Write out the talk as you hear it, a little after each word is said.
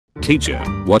Teacher,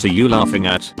 what are you laughing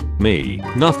at? Me,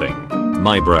 nothing.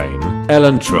 My brain,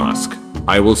 Elon Musk.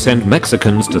 I will send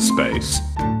Mexicans to space.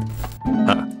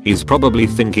 He's probably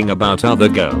thinking about other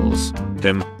girls.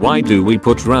 Why do we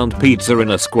put round pizza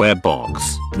in a square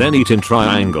box, then eat in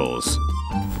triangles?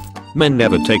 Men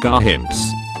never take our hints.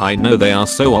 I know they are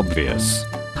so obvious.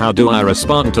 How do I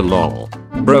respond to lol?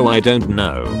 Bro, I don't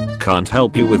know. Can't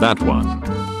help you with that one.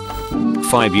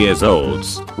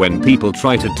 5-year-olds, when people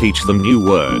try to teach them new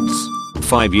words.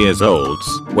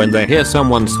 5-year-olds, when they hear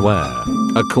someone swear.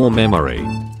 A core memory.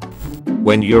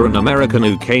 When you're an American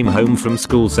who came home from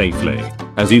school safely.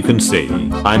 As you can see,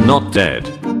 I'm not dead.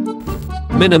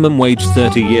 Minimum wage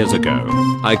 30 years ago.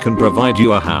 I can provide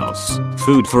you a house,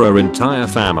 food for our entire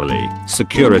family,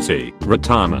 security,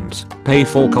 retirement, pay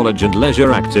for college and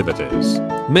leisure activities.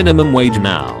 Minimum wage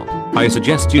now. I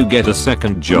suggest you get a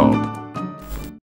second job.